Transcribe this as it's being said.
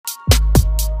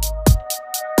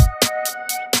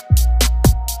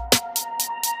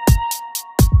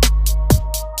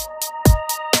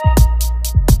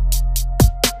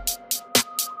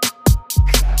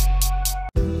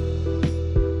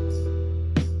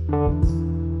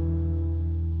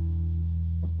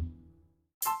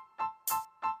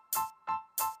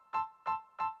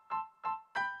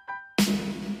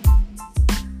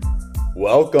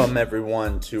Welcome,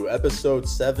 everyone, to episode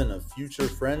 7 of Future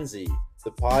Frenzy, the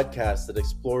podcast that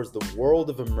explores the world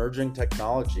of emerging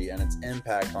technology and its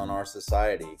impact on our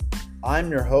society. I'm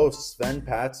your host, Sven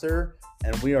Patzer,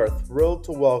 and we are thrilled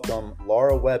to welcome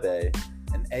Lara Wehbe,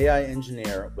 an AI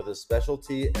engineer with a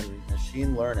specialty in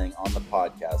machine learning, on the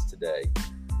podcast today.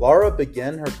 Lara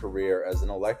began her career as an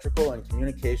electrical and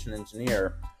communication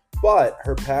engineer, but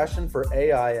her passion for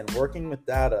AI and working with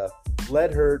data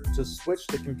led her to switch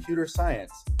to computer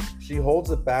science. She holds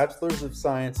a Bachelor's of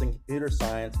Science in Computer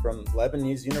Science from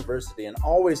Lebanese University and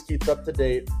always keeps up to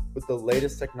date with the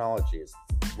latest technologies.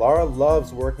 Lara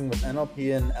loves working with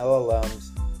NLP and LLMs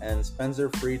and spends her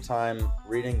free time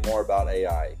reading more about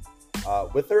AI.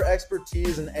 With her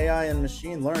expertise in AI and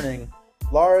machine learning,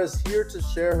 Lara is here to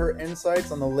share her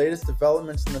insights on the latest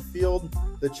developments in the field,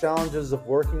 the challenges of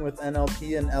working with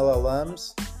NLP and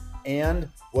LLMs, and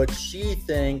what she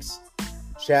thinks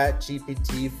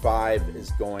GPT5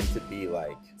 is going to be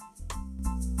like.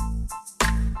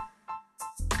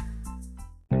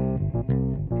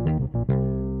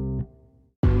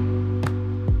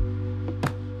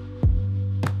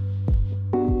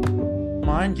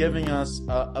 Mind giving us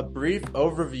a brief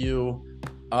overview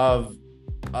of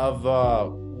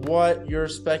what your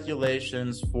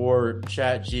speculations for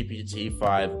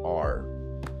GPT5 are?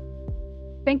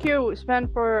 Thank you, Sven,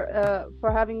 for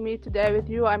having me today with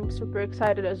you. I'm super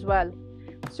excited as well.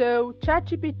 So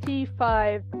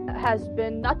ChatGPT5 has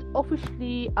been not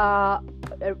officially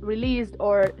released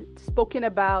or spoken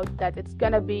about that it's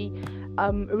gonna be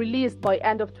released by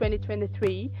end of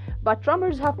 2023, but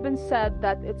rumors have been said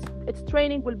that its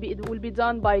training will be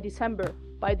done by December,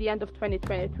 by the end of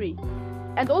 2023.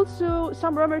 And also,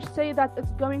 some rumors say that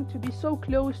it's going to be so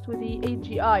close to the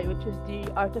AGI, which is the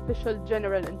Artificial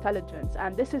General Intelligence.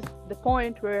 And this is the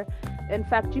point where, in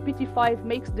fact, GPT-5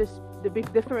 makes the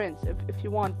big difference, if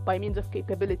you want, by means of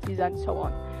capabilities and so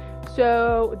on.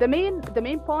 So the main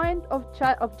point of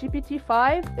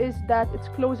GPT-5 is that it's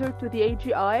closer to the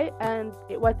AGI. And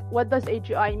what does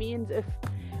AGI means?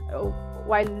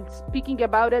 While speaking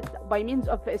about it by means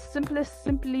of a simple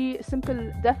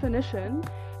definition,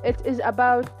 it is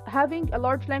about having a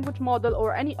large language model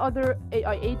or any other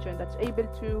AI agent that's able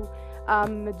to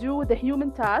do the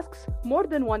human tasks, more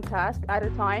than one task at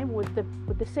a time, with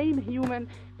the same human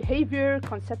behavior,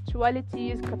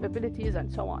 conceptualities, capabilities,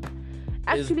 and so on.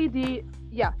 Actually,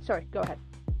 sorry, go ahead.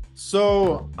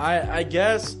 So I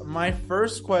guess my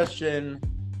first question,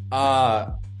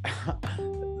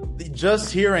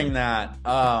 just hearing that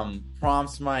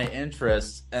prompts my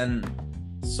interest. And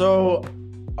so,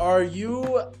 are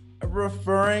you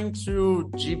referring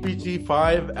to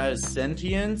GPT-5 as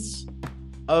sentience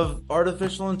of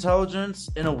artificial intelligence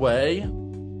in a way?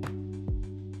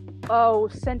 Oh,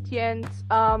 sentience.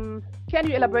 Can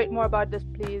you elaborate more about this,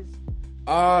 please?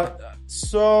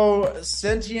 So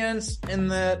sentience in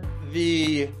that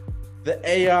the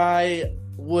AI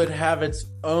would have its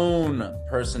own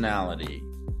personality.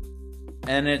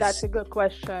 And That's a good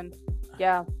question.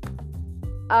 Yeah.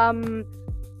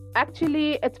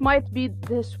 Actually, it might be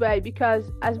this way because,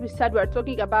 as we said, we're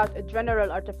talking about a general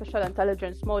artificial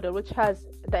intelligence model, which has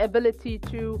the ability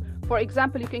to, for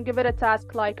example, you can give it a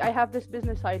task like, I have this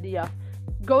business idea.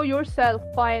 Go yourself,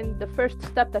 find the first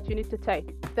step that you need to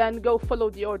take, then go follow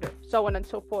the order, so on and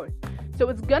so forth. So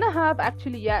it's gonna have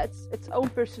actually, its own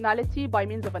personality by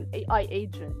means of an AI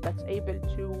agent that's able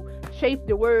to shape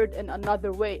the world in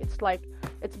another way. It's like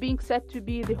it's being said to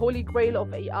be the holy grail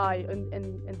of AI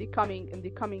in the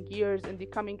coming years, in the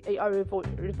coming AI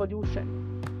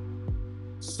revolution.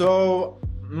 So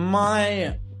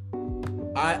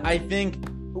I think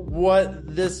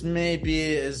what this may be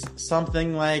is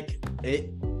something like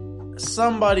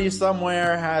somebody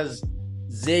somewhere has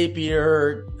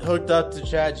Zapier hooked up to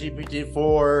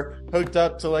ChatGPT-4, hooked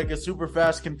up to like a super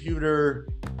fast computer,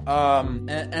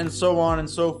 and so on and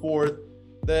so forth,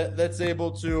 that's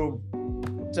able to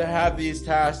have these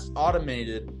tasks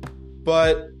automated.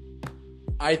 But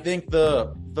I think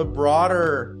the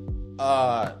broader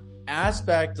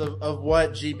aspect of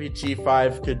what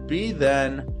GPT-5 could be,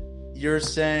 then you're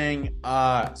saying,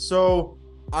 so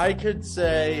I could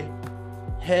say,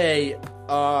 hey,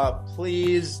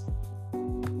 please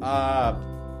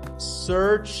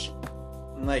search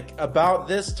like about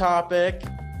this topic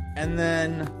and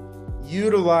then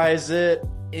utilize it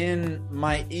in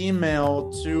my email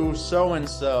to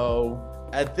so-and-so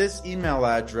at this email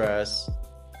address.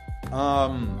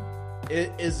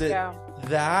 Is it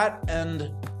that? And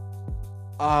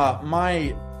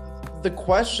the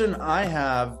question I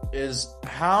have is,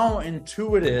 how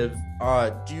intuitive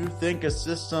do you think a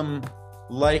system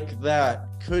like that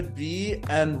could be,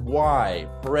 and why,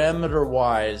 parameter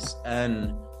wise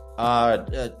and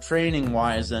training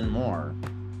wise and more?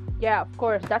 Yeah, of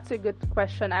course. That's a good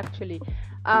question, actually.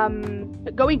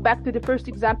 Going back to the first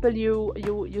example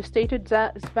you stated,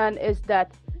 Sven, is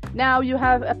that now you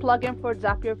have a plugin for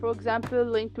Zapier, for example,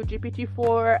 linked to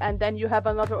GPT-4, and then you have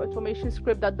another automation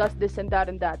script that does this and that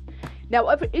and that. Now,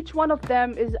 each one of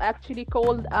them is actually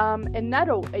called a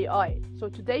narrow AI. So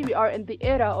today we are in the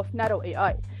era of narrow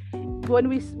AI. When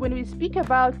we speak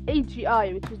about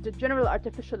AGI, which is the general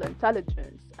artificial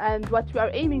intelligence, and what we are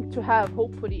aiming to have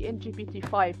hopefully in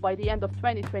GPT-5 by the end of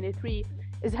 2023,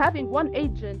 is having one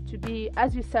agent to be,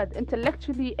 as you said,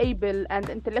 intellectually able and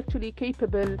intellectually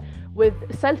capable with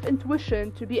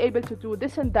self-intuition to be able to do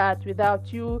this and that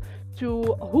without you to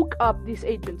hook up these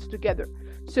agents together.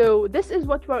 So this is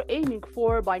what we're aiming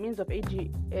for by means of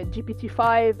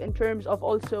GPT-5 in terms of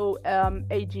also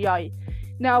AGI.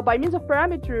 Now, by means of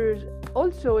parameters,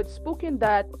 also it's spoken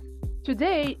that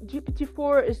today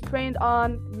GPT-4 is trained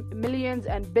on millions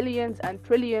and billions and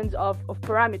trillions of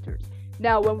parameters.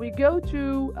 Now, when we go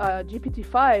to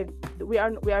GPT-5, we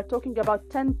are talking about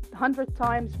 100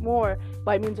 times more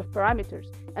by means of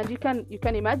parameters. And you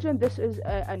can imagine this is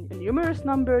a numerous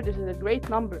number. This is a great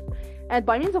number. And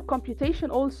by means of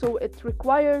computation also, it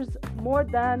requires more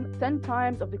than 10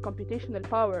 times of the computational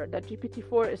power that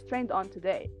GPT-4 is trained on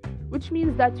today, which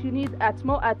means that you need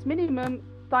at minimum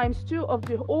times 2 of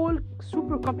the whole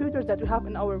supercomputers that we have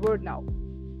in our world now.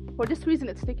 For this reason,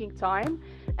 it's taking time,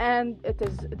 and it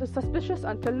is suspicious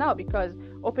until now, because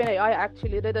OpenAI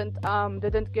actually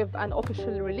didn't give an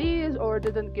official release or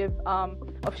didn't give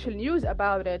official news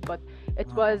about it, but it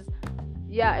was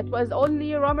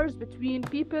only rumors between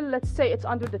people. Let's say it's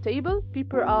under the table.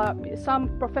 People some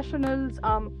professionals.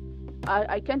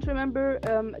 I can't remember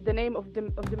the name of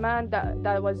the man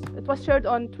that was shared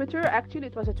on Twitter. Actually,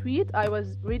 it was a tweet. I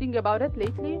was reading about it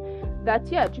lately. That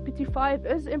GPT-5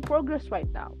 is in progress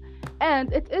right now,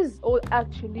 and it is all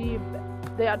actually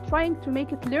they are trying to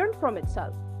make it learn from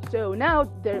itself. So now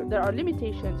there are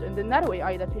limitations in the narrow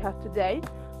AI that we have today,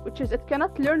 which is it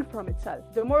cannot learn from itself.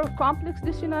 The more complex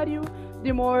the scenario,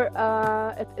 the more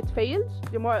it fails,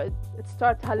 the more it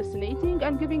starts hallucinating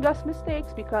and giving us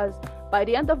mistakes, because by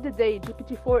the end of the day,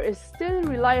 GPT-4 is still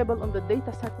reliable on the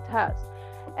data set it has.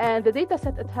 And the data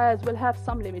set it has will have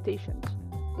some limitations.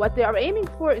 What they are aiming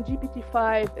for in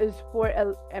GPT-5 is for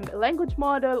a language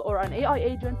model or an AI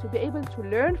agent to be able to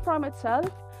learn from itself,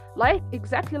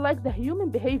 exactly like the human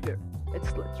behavior.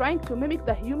 It's trying to mimic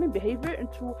the human behavior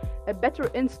into a better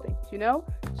instinct,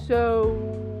 So,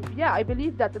 I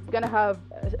believe that it's going to have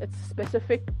its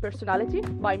specific personality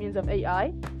by means of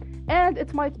AI, and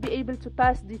it might be able to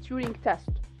pass the Turing test.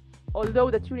 Although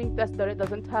the Turing test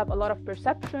doesn't have a lot of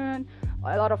perception,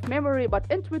 a lot of memory, but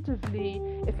intuitively,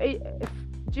 if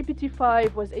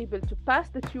GPT-5 was able to pass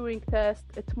the Turing test,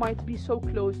 it might be so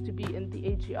close to be in the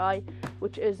AGI,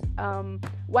 which is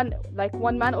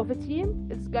one man of a team.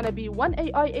 It's gonna be one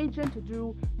AI agent to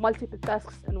do multiple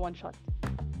tasks in one shot.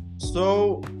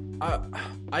 So,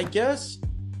 I guess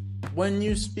when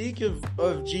you speak of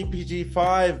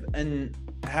GPT-5 and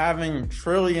having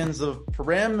trillions of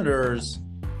parameters,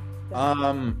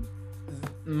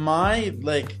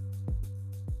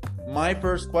 my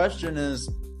first question is,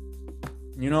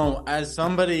 as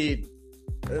somebody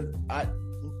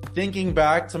thinking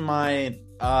back to my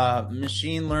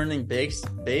machine learning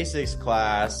basics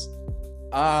class,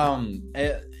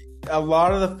 a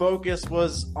lot of the focus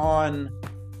was on,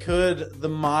 could the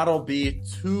model be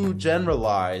too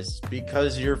generalized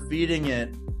because you're feeding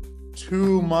it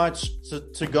too much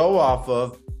to go off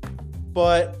of?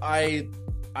 But I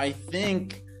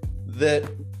think that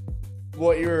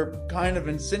what you're kind of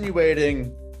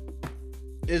insinuating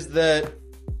is that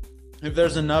if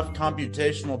there's enough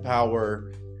computational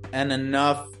power and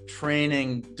enough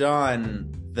training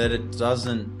done, that it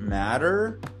doesn't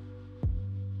matter?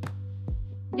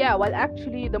 Yeah, well,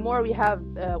 actually, the more we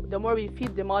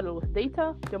feed the model with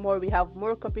data, the more we have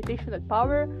more computational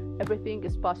power. Everything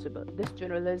is possible. This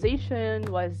generalization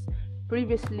was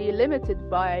previously limited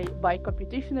by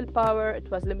computational power.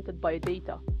 It was limited by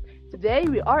data. Today,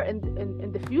 we are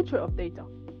in the future of data.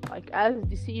 Like, as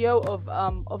the CEO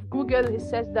of Google, he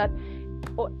says that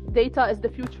data is the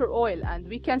future oil, and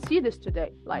we can see this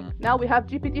today. Like, now we have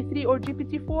GPT-3 or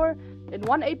GPT-4. In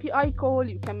one API call,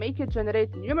 you can make it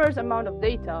generate numerous amount of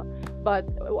data,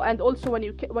 and also when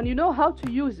you know how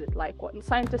to use it, like what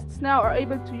scientists now are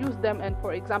able to use them, and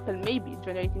for example, maybe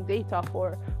generating data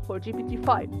for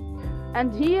GPT-5.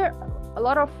 And here, a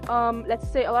lot of let's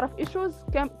say a lot of issues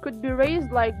could be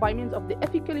raised, like by means of the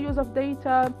ethical use of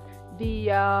data,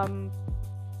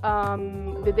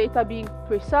 the data being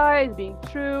precise, being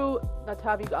true, not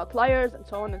having outliers, and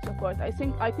so on and so forth. I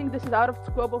think this is out of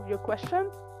scope of your question.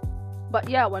 But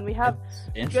yeah, when we have That's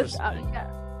interesting.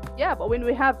 but when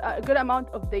we have a good amount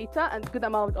of data and good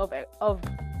amount of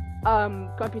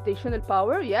computational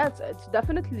power, yes, it's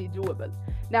definitely doable.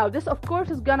 Now, this of course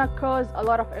is gonna cause a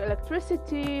lot of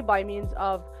electricity by means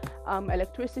of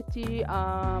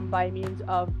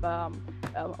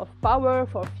power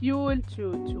for fuel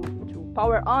to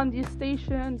power on these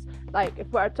stations. Like if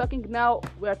we are talking now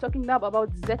about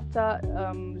zeta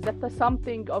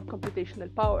something of computational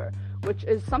power, which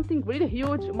is something really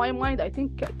huge. In my mind, I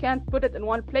think I can't put it in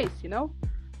one place, you know?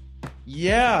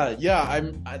 Yeah.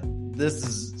 This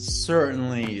is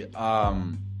certainly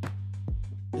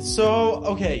so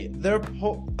okay.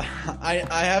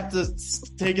 I have to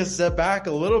take a step back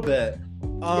a little bit.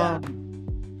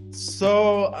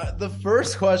 So the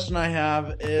first question I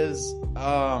have is,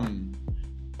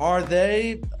 are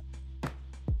they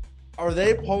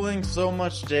pulling so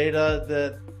much data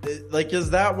that, like,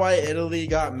 is that why Italy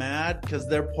got mad? Because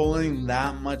they're pulling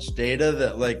that much data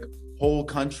that, like, whole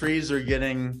countries are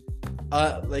getting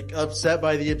like upset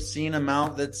by the obscene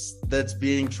amount that's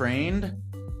being trained.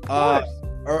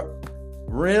 Or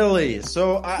really?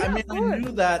 So I mean, I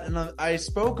knew that and I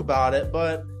spoke about it,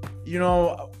 but you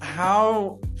know,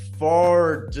 how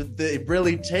far did they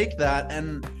really take that,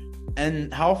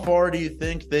 and how far do you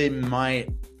think they might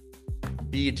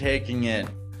be taking it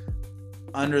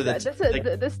under the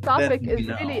this topic is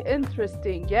really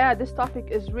interesting. Yeah, this topic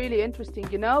is really interesting,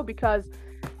 you know, because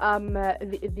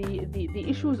the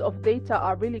issues of data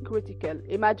are really critical.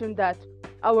 Imagine that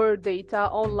our data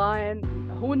online,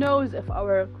 who knows if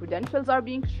our credentials are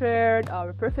being shared,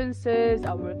 our preferences,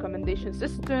 our recommendation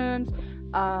systems,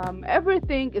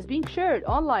 everything is being shared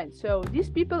online. So these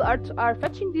people are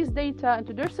fetching these data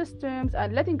into their systems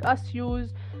and letting us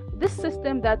use this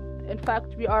system that in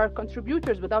fact we are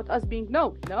contributors without us being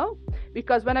known, you know?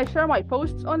 Because when I share my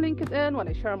posts on LinkedIn, when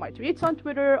I share my tweets on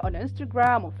Twitter, on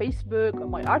Instagram, on Facebook, on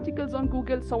my articles on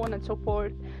Google, so on and so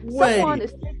forth,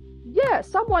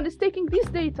 someone is taking this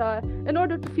data in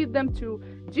order to feed them to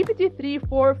GPT-3,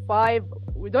 4, 5.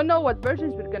 We don't know what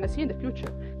versions we're going to see in the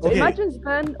future. So imagine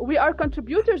then we are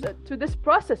contributors to this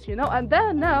process, you know, and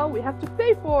then now we have to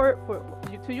pay for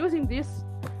using this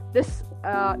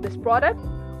product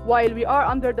while we are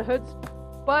under the hood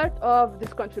part of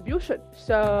this contribution.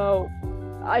 So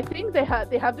I think they have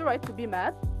the right to be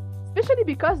mad, especially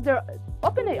because their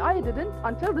OpenAI didn't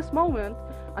until this moment,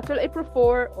 until April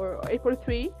 4 or April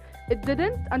 3, it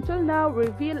didn't until now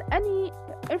reveal any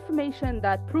information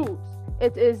that proves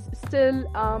it is still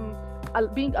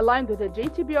being aligned with the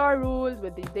JTBR rules,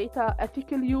 with the data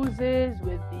ethical uses,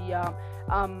 with the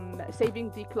saving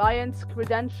the client's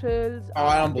credentials.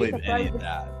 I don't believe any of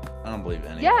that. I don't believe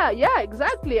any. Yeah,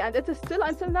 exactly. And it is still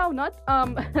until now not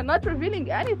not revealing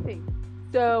anything.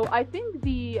 So I think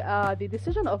the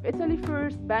decision of Italy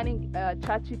first banning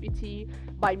ChatGPT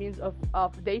by means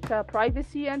of data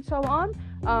privacy and so on,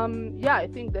 I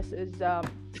think this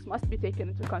must be taken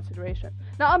into consideration.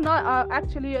 Now, I'm not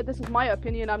actually, this is my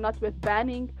opinion, I'm not with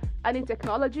banning any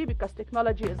technology, because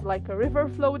technology is like a river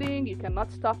floating. You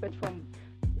cannot stop it from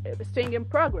staying in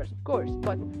progress, of course,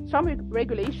 but some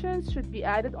regulations should be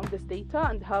added on this data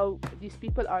and how these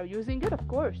people are using it, of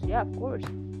course.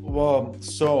 Well,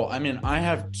 so I mean, I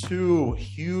have two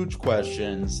huge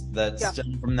questions that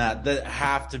stem from that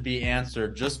have to be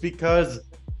answered, just because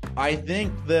I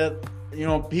think that, you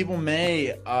know, people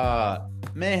may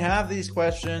have these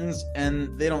questions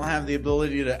and they don't have the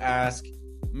ability to ask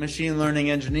machine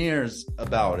learning engineers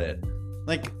about it.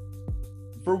 Like,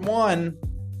 for one,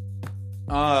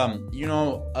 you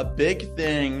know, a big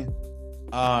thing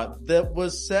that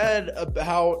was said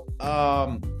about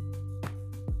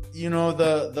you know,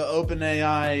 the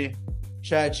OpenAI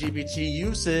ChatGPT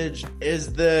usage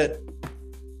is that,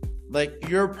 like,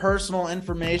 your personal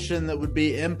information that would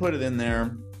be inputted in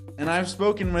there, and I've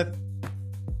spoken with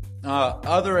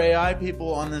other AI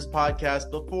people on this podcast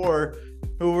before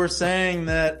who were saying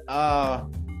that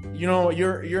you know,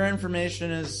 your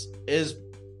information is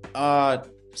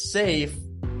safe,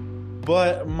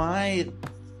 but my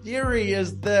theory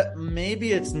is that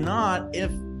maybe it's not.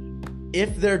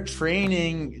 If they're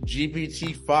training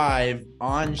GPT-5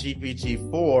 on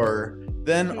GPT-4,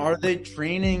 then are they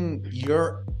training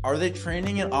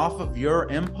it off of your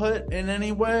input in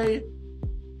any way?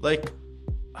 Like,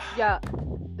 yeah,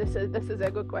 this is a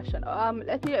good question.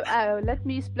 Let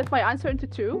me split my answer into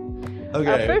two.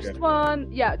 Okay.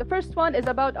 The first one is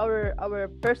about our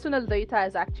personal data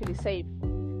is actually safe.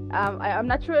 I'm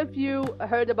not sure if you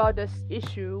heard about this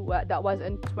issue that was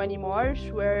in 20 March,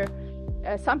 where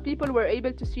Some people were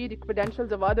able to see the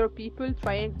credentials of other people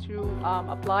trying to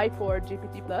apply for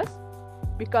GPT Plus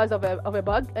because of a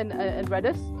bug in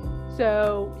Redis.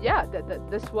 So yeah,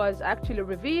 this was actually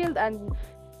revealed, and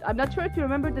I'm not sure if you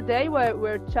remember the day where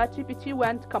ChatGPT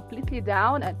went completely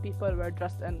down and people were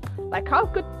just in like, how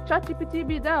could ChatGPT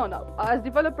be down? As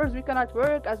developers, we cannot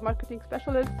work. As marketing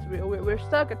specialists, we're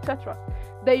stuck, etc.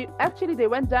 They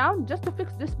went down just to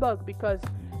fix this bug because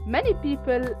many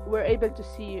people were able to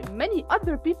see many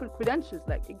other people's credentials.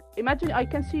 Like, imagine I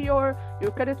can see your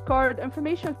credit card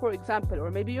information, for example,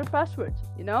 or maybe your password,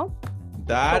 you know?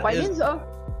 That so by is... means of,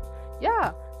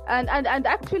 yeah. And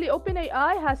actually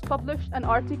OpenAI has published an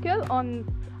article on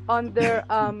their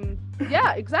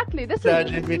yeah, exactly. This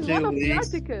is one of the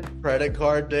articles. Credit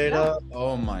card data. Yeah.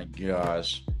 Oh my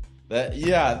gosh. That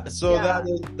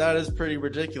is pretty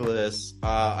ridiculous.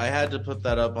 I had to put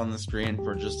that up on the screen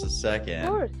for just a second. Of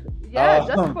course. Yeah,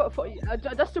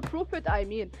 just to prove it, I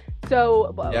mean.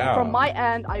 So from my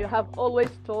end, I have always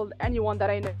told anyone that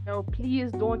I know, please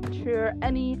don't share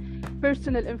any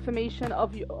personal information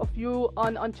of you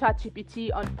on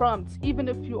ChatGPT on prompts, even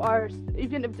if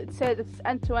it says it's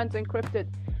end-to-end encrypted.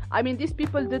 I mean, these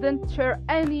people didn't share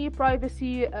any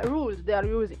privacy rules they are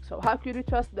using, so how could you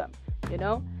trust them? You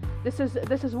know, this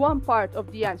is one part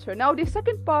of the answer. Now, the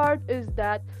second part is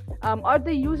that are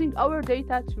they using our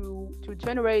data to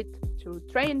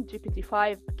train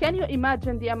GPT-5? Can you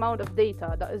imagine the amount of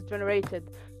data that is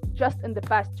generated just in the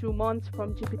past 2 months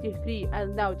from GPT-3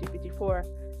 and now GPT-4?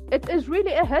 It is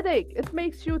really a headache. It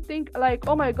makes you think like,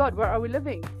 oh my God, where are we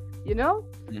living? You know?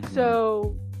 Mm-hmm.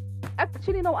 So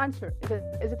actually no answer.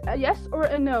 Is it a yes or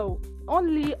a no?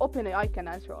 Only OpenAI can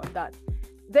answer on that.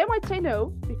 They might say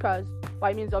no because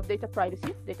by means of data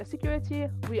privacy, data security,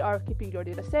 we are keeping your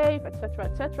data safe, etc.,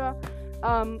 etc.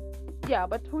 Yeah,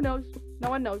 but who knows? No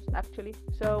one knows actually.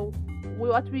 So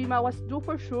what we must do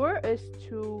for sure is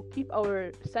to keep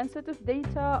our sensitive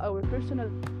data, our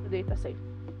personal data safe.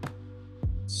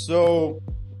 So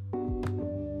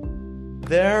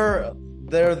there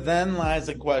then lies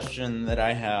a question that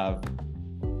I have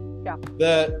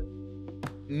that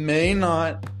may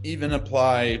not even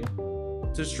apply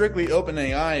to strictly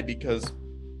OpenAI because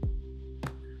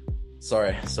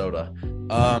soda.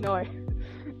 No.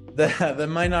 That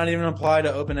might not even apply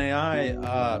to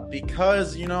OpenAI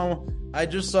because, you know, I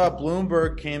just saw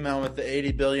Bloomberg came out with the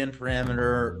 80 billion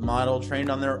parameter model trained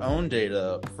on their own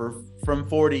data from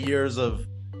 40 years of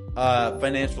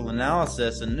financial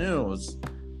analysis and news,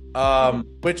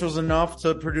 which was enough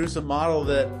to produce a model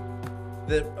that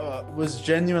was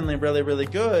genuinely really, really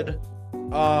good.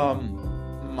 My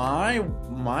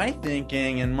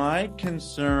thinking and my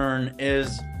concern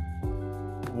is,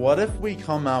 what if we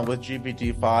come out with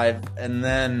GPT-5 and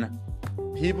then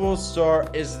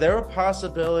is there a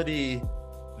possibility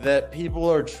that people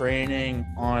are training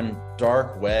on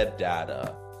dark web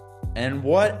data? And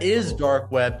what is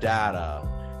dark web data?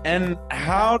 And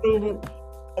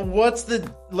what's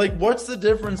the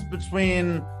difference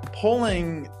between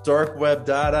pulling dark web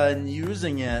data and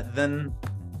using it than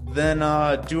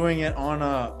doing it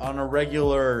on a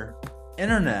regular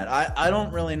internet? I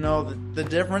don't really know the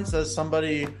difference as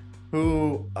somebody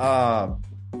who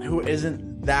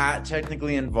isn't that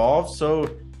technically involved. So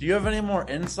do you have any more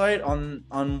insight on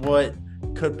what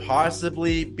could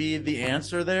possibly be the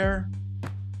answer there?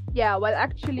 Yeah, well,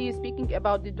 actually, speaking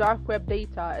about the dark web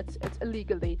data, it's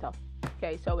illegal data.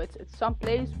 Okay, so it's some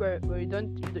place where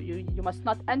you must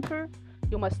not enter,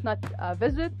 you must not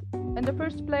visit in the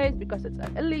first place because it's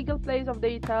an illegal place of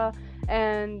data.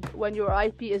 And when your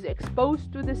IP is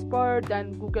exposed to this part,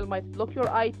 then Google might block your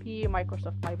IP,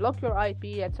 Microsoft might block your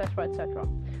IP, etc., etc.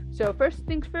 So first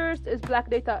things first is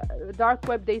dark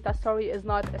web data, is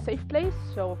not a safe place.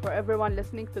 So for everyone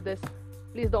listening to this,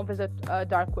 please don't visit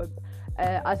dark web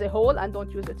as a whole and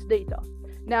don't use its data.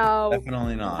 Now,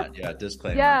 definitely not. Yeah,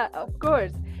 disclaimer. Yeah, of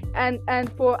course. And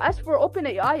for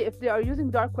OpenAI, if they are using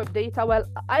dark web data, well,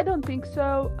 I don't think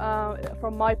so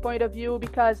from my point of view,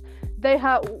 because they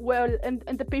have,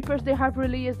 in the papers they have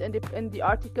released, in the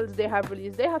articles they have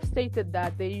released, they have stated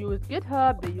that they use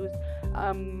GitHub, they use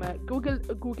Google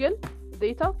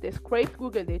data, they scrape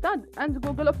Google data, and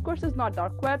Google, of course, is not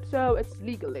dark web, so it's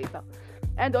legal data.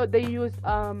 And they use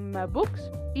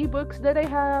ebooks that they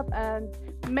have, and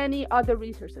many other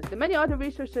resources. The many other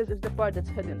resources is the part that's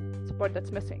hidden. It's the part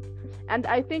that's missing. And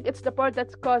I think it's the part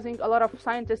that's causing a lot of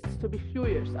scientists to be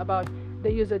furious about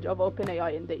the usage of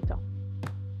OpenAI in data.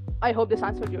 I hope this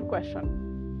answered your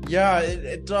question. Yeah,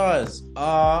 it does.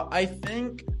 I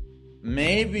think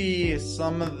maybe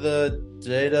some of the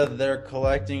data they're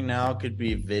collecting now could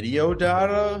be video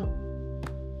data.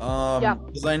 Yeah.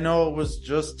 Because I know it was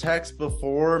just text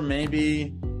before.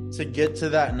 Maybe to get to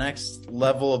that next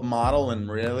level of model and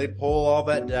really pull all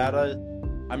that data.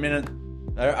 I mean,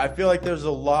 I feel like there's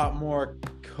a lot more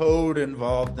code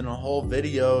involved in a whole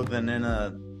video than in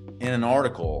an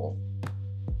article.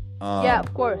 Yeah,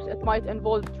 of course. It might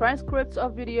involve transcripts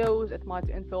of videos. It might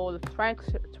involve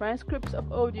transcripts of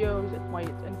audios. It might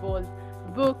involve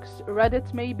books,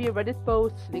 Reddit maybe, Reddit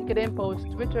posts, LinkedIn posts,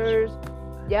 Twitters.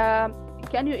 Yeah.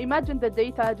 Can you imagine the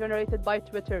data generated by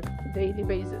Twitter on a daily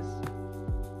basis?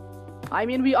 I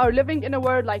mean, we are living in a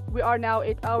world like we are now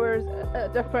 8 hours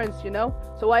difference, you know?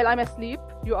 So while I'm asleep,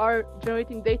 you are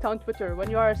generating data on Twitter. When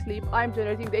you are asleep, I'm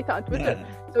generating data on Twitter.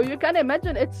 So you can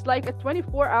imagine it's like a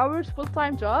 24 hours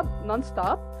full-time job,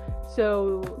 non-stop.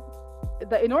 So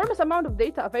the enormous amount of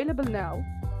data available now,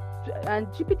 and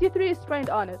GPT-3 is trained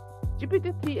on it.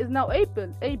 GPT-3 is now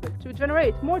able to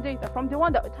generate more data from the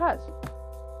one that it has.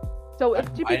 So if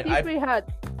GPT-3 had...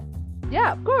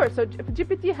 Yeah, of course. So if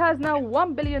GPT has now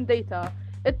 1 billion data,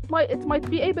 it might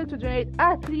be able to generate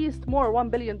at least more 1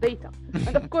 billion data.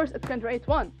 And of course, it can generate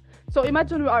one. So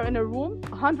imagine we are in a room,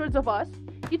 hundreds of us,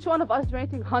 each one of us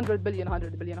generating 100 billion.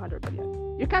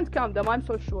 You can't count them, I'm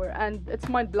so sure. And it's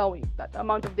mind-blowing, that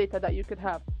amount of data that you could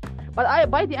have. But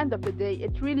by the end of the day,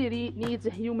 it really needs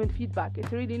human feedback. It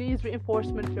really needs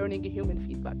reinforcement learning, human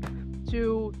feedback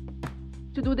to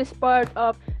do this part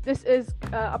of this is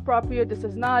appropriate, this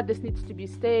is not, this needs to be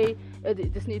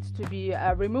this needs to be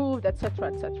removed,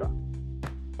 etc., etc.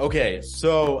 Okay,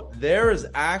 so there is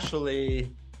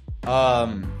actually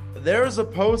there's a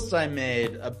post I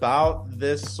made about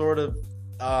this sort of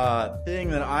thing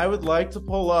that I would like to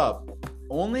pull up,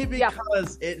 only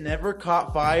because it never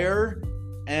caught fire,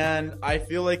 and I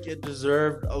feel like it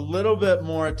deserved a little bit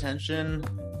more attention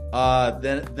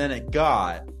than it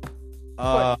got.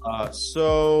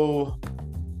 So,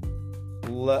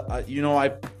 you know,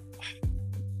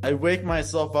 I wake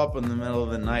myself up in the middle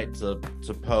of the night to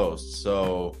post.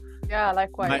 So yeah,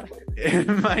 likewise. It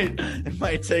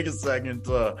might take a second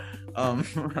to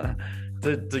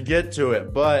to get to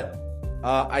it, but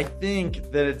I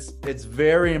think that it's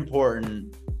very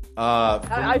important.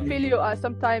 I feel you.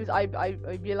 Sometimes I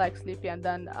be like sleepy, and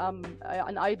then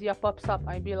an idea pops up.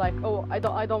 I be like, oh, I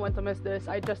don't want to miss this.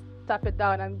 I just tap it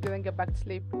down and then get back to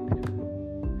sleep.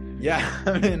 Yeah,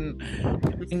 I mean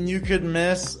you could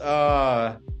miss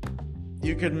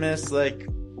like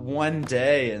one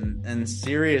day and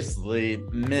seriously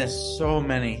miss so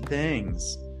many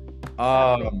things.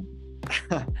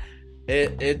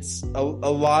 It's a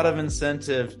lot of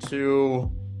incentive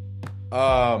to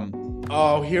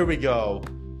oh, here we go.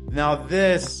 Now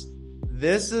this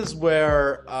is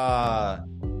where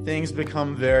things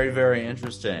become very, very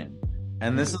interesting.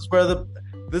 And this is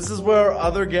where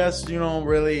other guests, you know,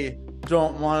 really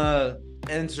don't want to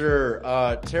enter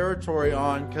territory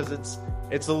on, because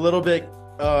it's a little bit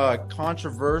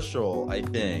controversial, I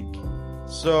think.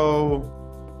 So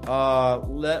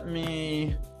let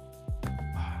me...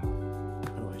 How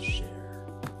do I share?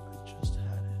 I just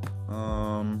had it.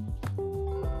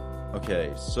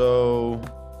 Okay, so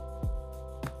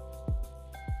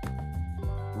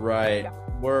right,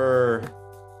 we're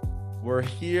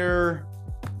here,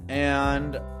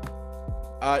 and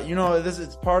you know,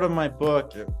 it's part of my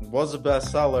book. It was a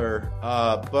bestseller,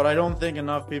 but I don't think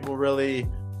enough people really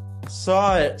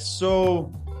saw it.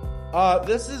 So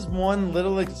this is one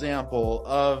little example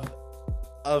of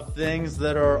things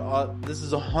that are this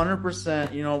is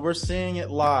 100%, you know, we're seeing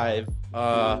it live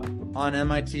on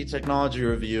MIT Technology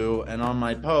Review and on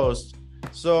my post.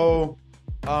 So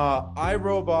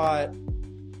iRobot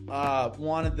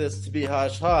wanted this to be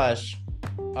hush hush,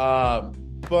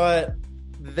 but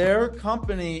their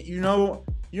company, you know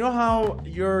how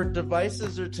your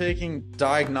devices are taking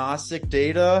diagnostic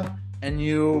data, and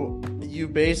you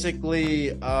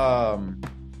basically are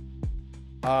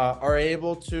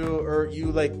able to, or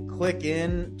you like click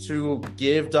in to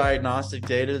give diagnostic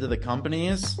data to the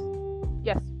companies.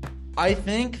 Yes. I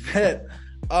think that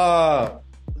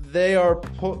they are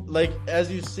like,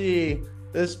 as you see,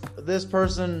 this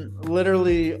person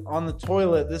literally on the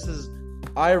toilet. This is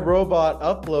iRobot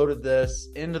uploaded this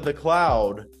into the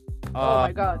cloud. Oh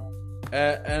my god.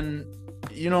 And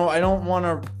you know, I don't want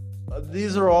to.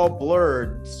 These are all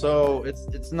blurred, so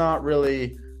it's not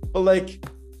really. But like,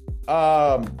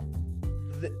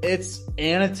 it's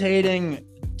annotating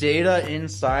data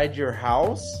inside your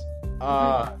house.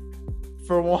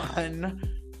 For one,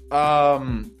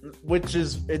 which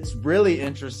is, it's really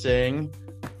interesting.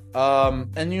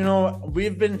 And you know,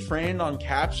 we've been trained on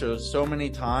CAPTCHA so many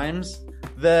times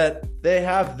that they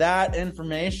have that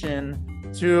information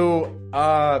to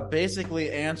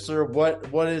basically answer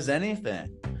what is anything.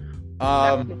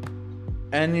 Exactly.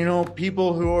 And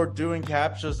people who are doing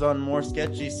captchas on more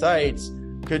sketchy sites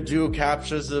could do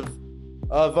captchas of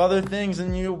other things,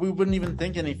 and we wouldn't even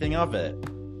think anything of it.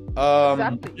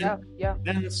 Exactly. Yeah.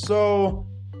 And so,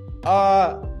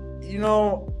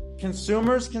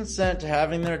 consumers consent to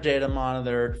having their data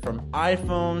monitored from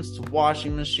iPhones to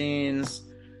washing machines,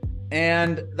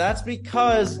 and that's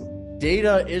because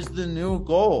data is the new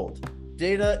gold.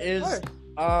 Data is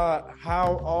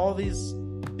how all these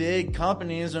big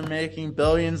companies are making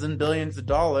billions and billions of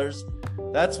dollars.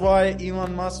 That's why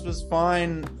Elon Musk was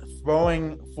fine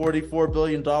throwing $44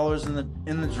 billion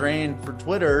in the drain for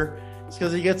Twitter. It's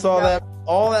because he gets all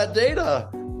that data,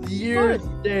 years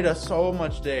of data, so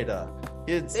much data.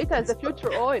 Data is the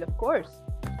future oil, of course.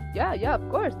 Yeah, of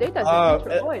course. Data is the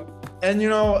future oil. And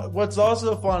what's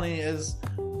also funny is,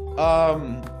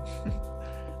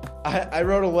 I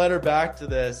wrote a letter back to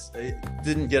this. I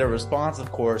didn't get a response, of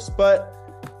course, but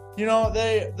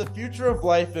the Future of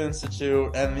Life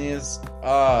Institute and these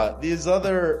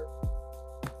other.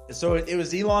 So it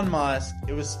was Elon Musk,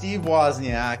 it was Steve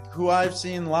Wozniak, who I've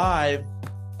seen live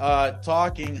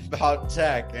talking about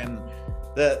tech, and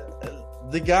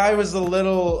the guy was a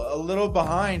little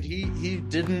behind. He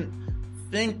didn't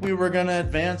think we were going to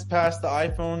advance past the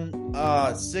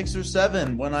iPhone 6 or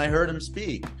 7 when I heard him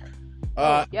speak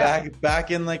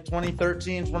back in like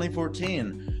 2013,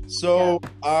 2014. So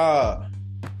I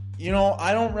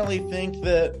don't really think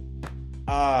that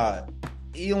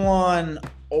Elon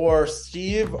or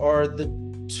Steve are the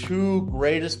two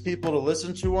greatest people to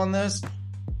listen to on this.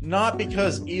 Not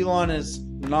because Elon is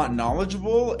not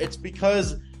knowledgeable, it's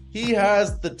because he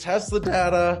has the Tesla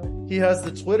data, he has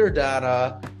the Twitter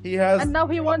data, and now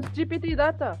he wants GPT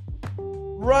data.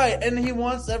 Right, and he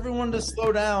wants everyone to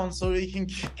slow down so he can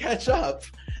catch up.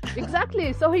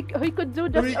 Exactly, so he could do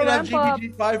just so he can have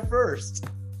GPT5 first.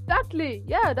 Exactly,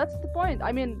 yeah, that's the point.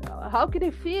 I mean, how could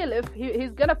he feel if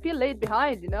he's gonna feel late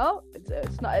behind?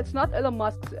 It's not Elon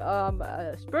Musk's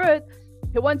spirit.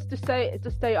 He wants to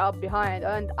stay up behind,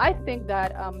 and I think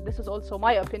that this is also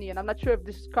my opinion. I'm not sure if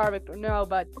this is correct or no,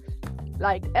 but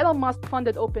like Elon Musk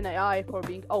funded OpenAI for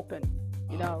being open,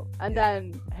 and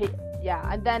then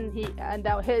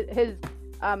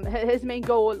his main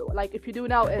goal, like if you do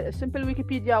now a simple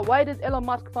Wikipedia, why did Elon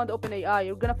Musk fund OpenAI?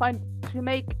 You're gonna find to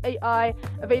make AI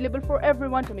available for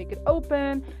everyone, to make it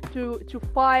open, to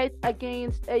fight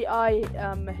against AI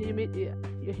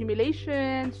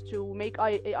humiliations, to make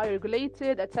AI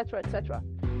regulated, etc.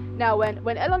 Now,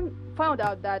 when Elon found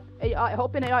out that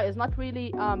OpenAI is not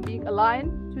really being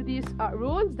aligned to these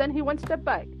rules, then he went step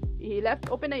back. He left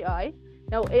OpenAI.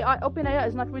 Now, OpenAI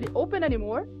is not really open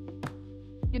anymore,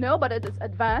 but it is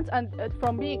advanced, and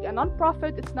from being a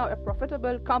non-profit, it's now a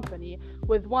profitable company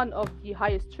with one of the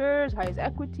highest shares, highest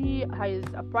equity, highest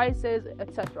prices,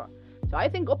 etc. So I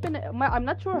think I'm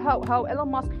not sure how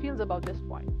Elon Musk feels about this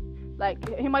point. Like,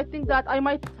 he might think that I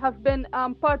might have been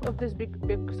part of this big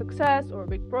success or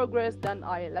big progress, then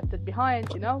I left it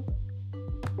behind, I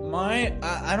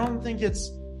don't think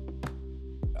it's.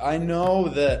 I know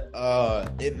that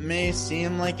it may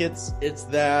seem like it's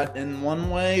that in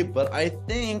one way, but I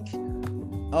think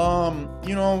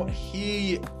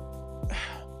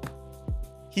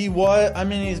he was. I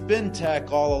mean, he's been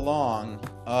tech all along.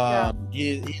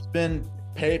 He's been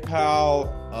PayPal.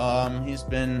 He's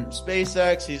been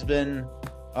SpaceX. He's been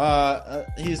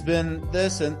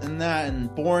this and that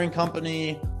and Boring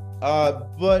Company.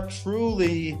 But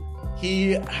truly,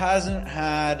 he hasn't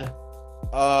had.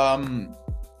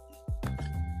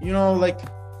 Like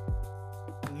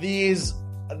these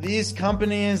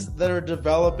companies that are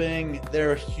developing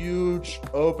their huge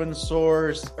open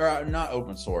source, or not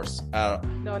open source. No,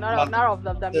 not all of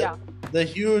them. The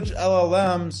huge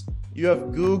LLMs. You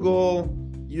have Google.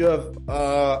 You have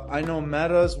I know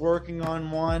Meta's working on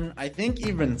one. I think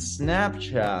even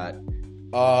Snapchat.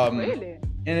 Really?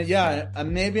 And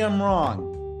maybe I'm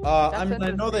wrong. I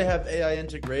know they have AI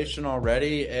integration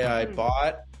already, AI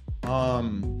bot.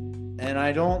 And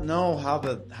I don't know how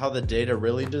the data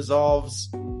really dissolves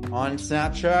on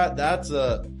Snapchat. That's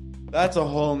a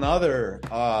whole nother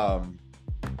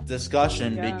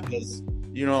discussion because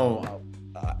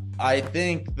I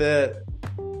think that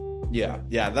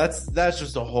that's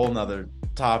just a whole nother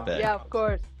topic. Yeah, of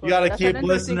course. You got to keep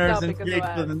listeners intrigued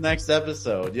for the next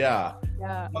episode. Yeah.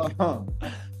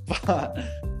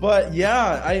 But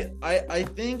yeah, I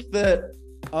think that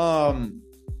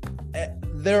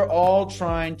they're all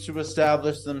trying to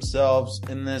establish themselves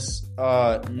in this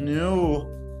new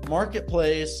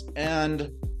marketplace, and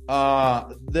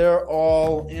they're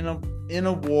all in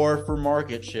a war for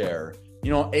market share.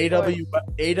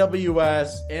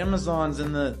 AWS, Amazon's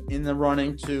in the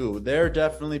running too. They're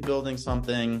definitely building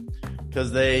something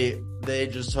because they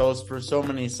just host for so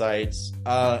many sites,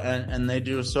 and they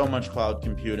do so much cloud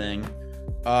computing.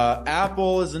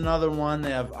 Apple is another one.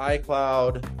 They have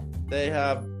iCloud. They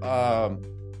have, I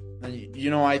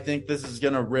think this is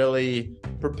going to really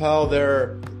propel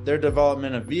their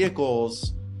development of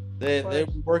vehicles. They were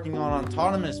working on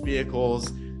autonomous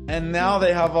vehicles, and now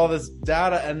they have all this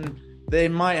data, and they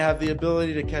might have the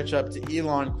ability to catch up to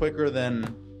Elon quicker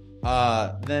than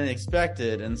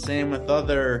expected. And same with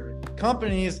other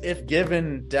companies if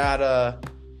given data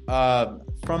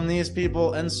from these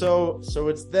people. And so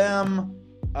it's them,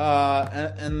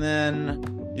 and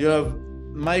then you have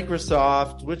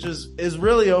Microsoft, which is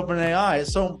really OpenAI.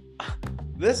 So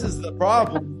this is the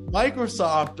problem.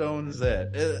 Microsoft owns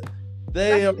it.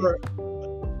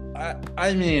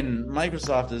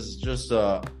 Microsoft is just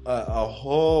a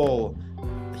whole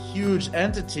huge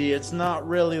entity. It's not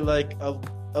really like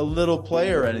a little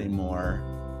player anymore.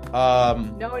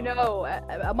 No.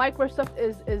 Microsoft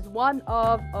is one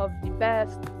of the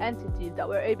best entities that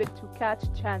were able to catch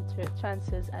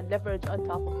chances and leverage on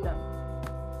top of them.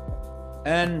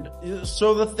 And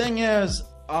so the thing is,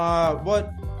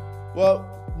 what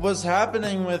was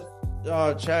happening with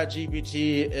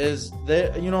ChatGPT is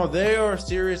they are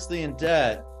seriously in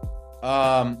debt,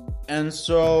 and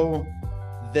so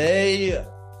they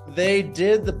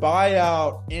did the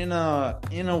buyout in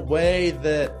a way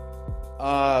that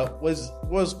was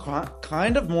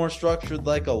kind of more structured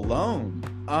like a loan,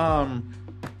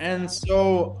 and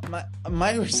so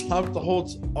Microsoft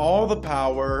holds all the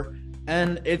power,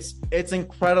 and it's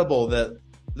incredible that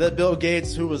Bill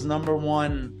Gates, who was number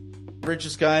one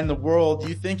richest guy in the world,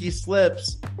 you think he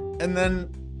slips, and then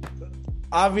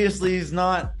obviously he's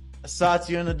not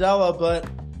Satya Nadella, but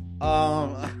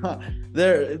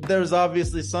there's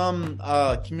obviously some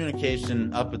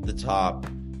communication up at the top,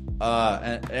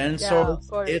 and so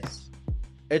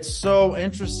it's so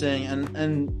interesting,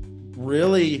 and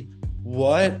really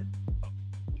what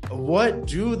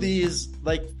do these,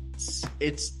 like,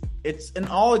 it's an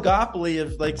oligopoly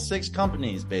of like 6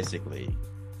 companies basically.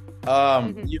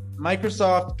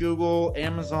 Microsoft, Google,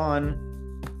 Amazon,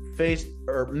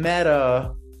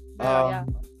 Meta,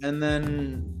 and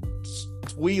then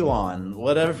Twelon,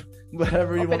 whatever you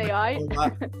want. OpenAI.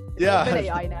 Yeah.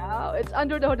 OpenAI now. It's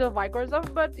under the hood of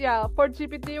Microsoft, but yeah, for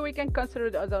GPT we can consider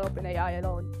it as an OpenAI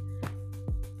alone.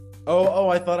 Oh,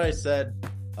 I thought I said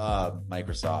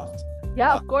Microsoft.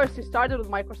 Yeah, of course. You started with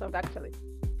Microsoft actually.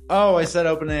 Oh, I said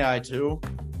OpenAI too?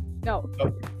 No.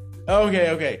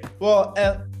 Okay. Well,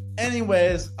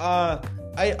 anyways,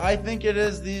 I think it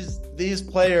is these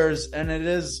players, and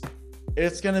it's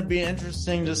going to be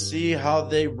interesting to see how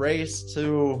they race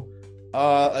to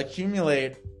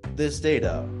accumulate this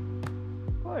data.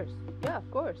 Of course. Yeah, of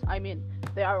course. I mean,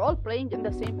 they are all playing in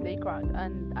the same playground,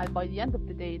 and by the end of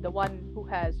the day, the one who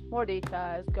has more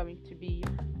data is going to be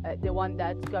the one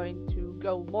that's going to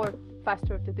go more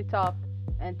faster to the top,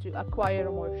 and to acquire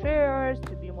more shares,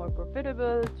 to be more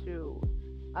profitable, to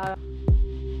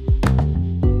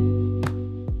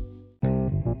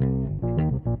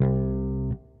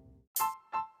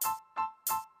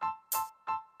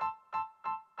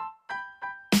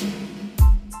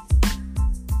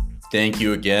Thank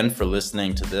you again for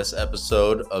listening to this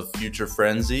episode of Future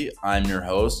Frenzy. I'm your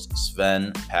host,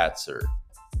 Sven Patzer.